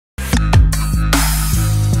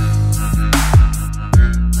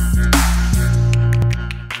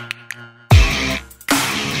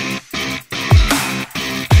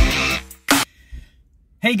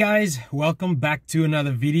Hey guys, welcome back to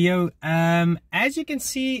another video. As you can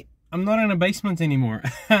see, I'm not in a basement anymore.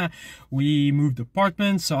 We moved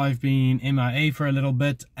apartments, so I've been MIA for a little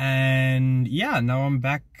bit, and yeah, now I'm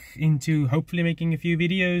back into hopefully making a few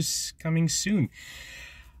videos coming soon.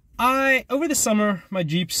 Over the summer, my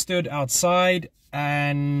Jeep stood outside,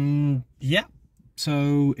 and yeah,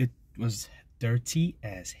 so it was dirty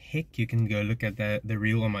as heck. You can go look at the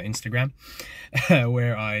reel on my Instagram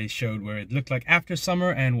where I showed where it looked like after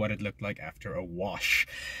summer and what it looked like after a wash.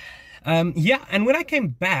 Yeah, and when I came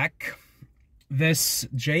back, this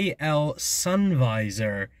JL Sun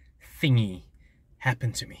Visor thingy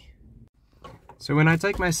happened to me. So when I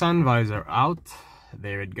take my sun visor out,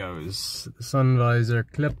 there it goes. The sun visor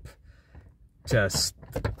clip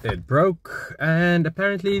it broke, and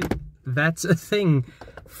apparently that's a thing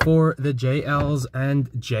for the JLs and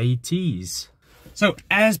JTs. So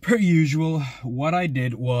as per usual, what I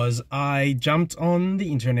did was I jumped on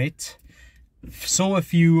the internet, saw a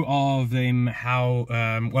few of them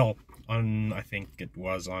I think it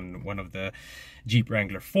was on one of the Jeep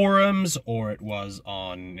Wrangler forums, or it was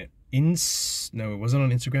on it wasn't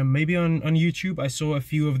on Instagram, maybe on YouTube. I saw a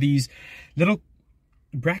few of these little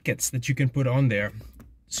brackets that you can put on there.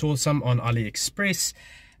 Saw some on AliExpress.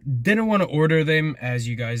 Didn't want to order them. As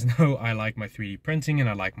you guys know, I like my 3D printing and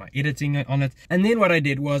I like my editing on it. And then what I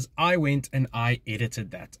did was I went and I edited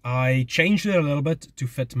that. I changed it a little bit to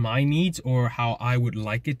fit my needs or how I would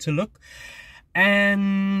like it to look.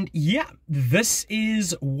 And yeah, this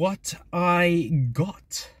is what I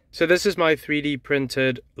got. So this is my 3D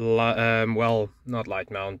printed, not light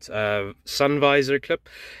mount, sun visor clip.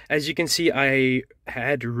 As you can see, I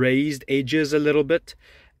had raised edges a little bit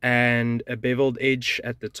and a beveled edge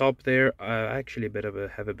at the top there. Actually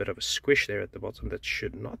have a bit of a squish there at the bottom. That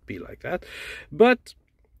should not be like that, but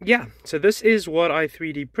yeah, so this is what I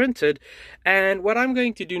 3D printed, and what I'm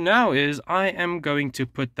going to do now is I am going to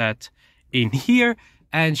put that in here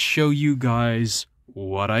and show you guys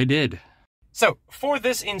what I did. So for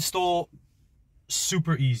this install,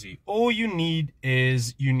 super easy. All you need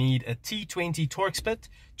is a T20 Torx bit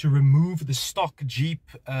to remove the stock Jeep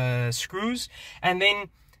screws, and then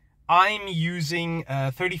I'm using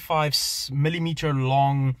 35mm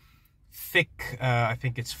long, thick, I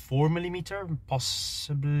think it's 4mm,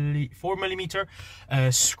 possibly 4mm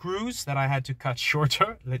screws that I had to cut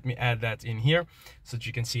shorter. Let me add that in here so that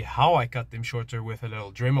you can see how I cut them shorter with a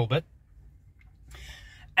little Dremel bit.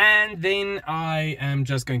 And then I am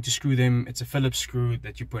just going to screw them. It's a Phillips screw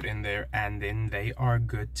that you put in there, and then they are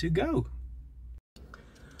good to go.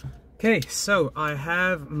 Okay, so I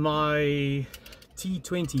have my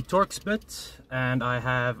T20 Torx bit, and I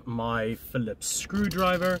have my Phillips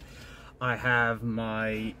screwdriver. I have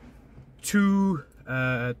my two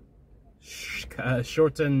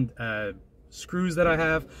shortened screws that I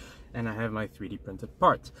have, and I have my 3D printed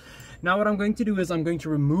part. Now what I'm going to do is I'm going to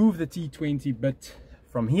remove the T20 bit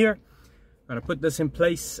from here. I'm going to put this in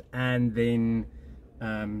place, and then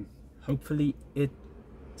hopefully it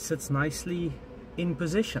sits nicely in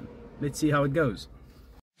position. Let's see how it goes.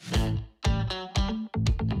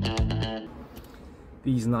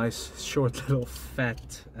 These nice short little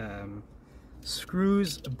fat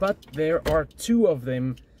screws, but there are two of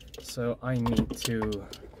them, so I need to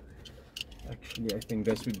actually, I think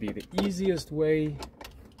this would be the easiest way,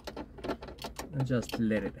 and just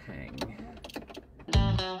let it hang.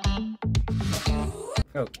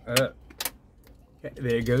 Oh, okay,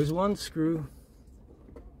 there goes one screw.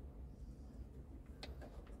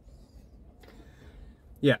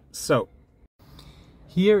 Yeah, so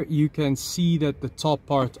here you can see that the top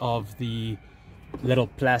part of the little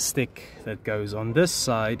plastic that goes on this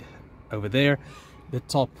side over there, the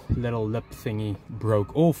top little lip thingy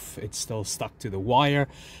broke off. It's still stuck to the wire,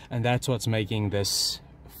 and that's what's making this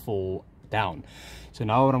fall down. So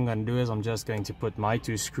now what I'm going to do is I'm just going to put my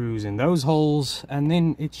two screws in those holes, and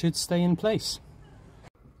then it should stay in place.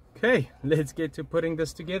 Okay, let's get to putting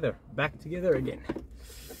this together, back together again.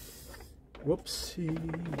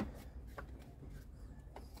 Whoopsie.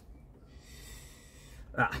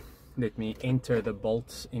 Let me enter the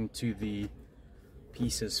bolts into the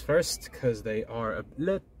pieces first, because they are a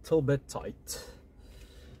little bit tight.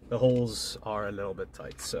 The holes are a little bit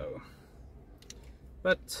tight,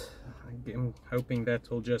 but I'm hoping that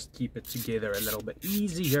will just keep it together a little bit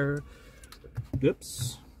easier.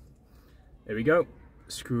 Oops. There we go.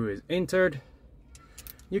 Screw is entered.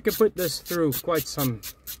 You can put this through quite a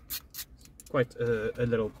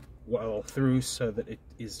little while through, so that it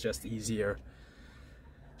is just easier.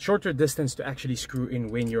 Shorter distance to actually screw in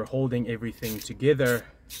when you're holding everything together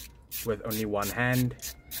with only one hand.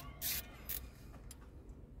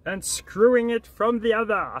 and screwing it from the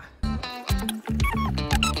other.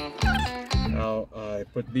 Now I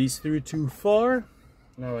put these through too far.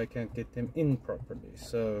 Now I can't get them in properly,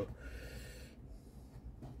 so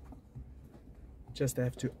just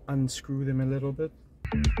have to unscrew them a little bit.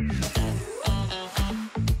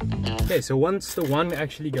 Okay, so once the one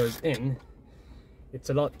actually goes in, it's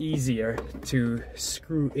a lot easier to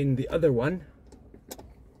screw in the other one.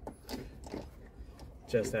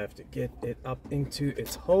 Just have to get it up into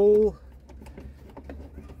its hole.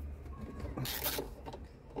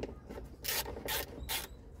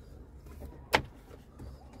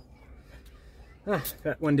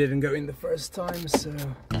 That one didn't go in the first time, so...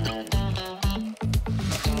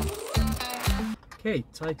 Okay,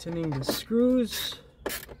 tightening the screws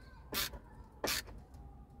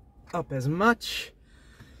up as much,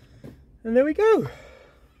 and there we go.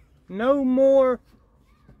 No more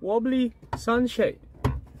wobbly sunshade.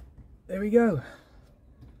 There we go.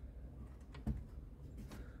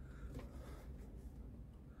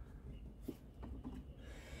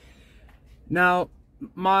 Now,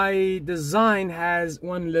 my design has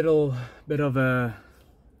one little bit of a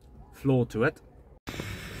flaw to it.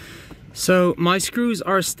 So my screws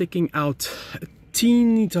are sticking out a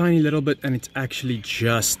teeny tiny little bit, and it's actually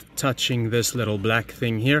just touching this little black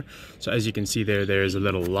thing here. So as you can see there's a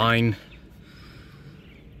little line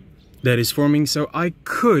that is forming. So I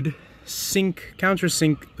could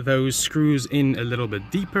countersink those screws in a little bit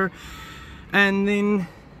deeper, and then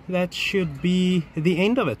that should be the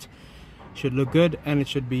end of it. Should look good, and it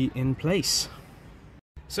should be in place.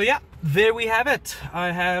 So yeah, there we have it.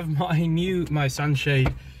 I have my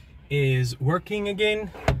sunshade is working again,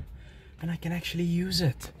 and I can actually use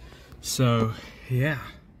it. So yeah,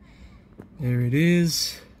 there it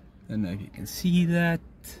is. I don't know if you can see that.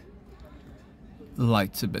 The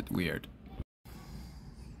light's a bit weird.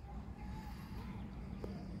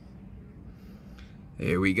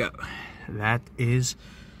 There we go. That is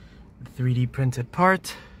the 3D printed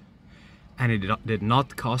part. And it did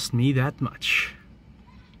not cost me that much.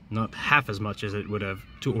 Not half as much as it would have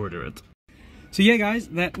to order it. So yeah guys,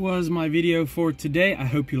 that was my video for today. I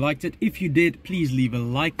hope you liked it. If you did, please leave a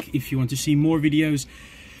like. If you want to see more videos,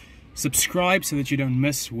 subscribe so that you don't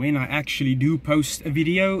miss when I actually do post a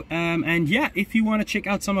video. And yeah, if you want to check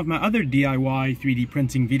out some of my other DIY 3D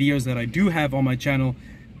printing videos that I do have on my channel,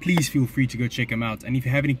 please feel free to go check them out. And if you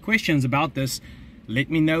have any questions about this, let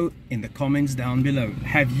me know in the comments down below.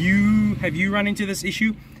 Have you run into this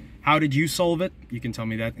issue? How did you solve it? You can tell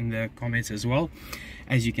me that in the comments as well.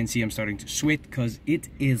 As you can see, I'm starting to sweat because it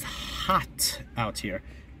is hot out here.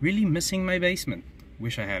 Really missing my basement.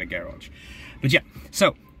 Wish I had a garage. But yeah,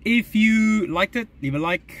 so if you liked it, leave a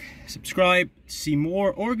like, subscribe to see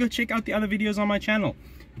more, or go check out the other videos on my channel.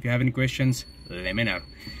 If you have any questions, let me know.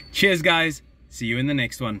 Cheers guys, see you in the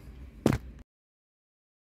next one.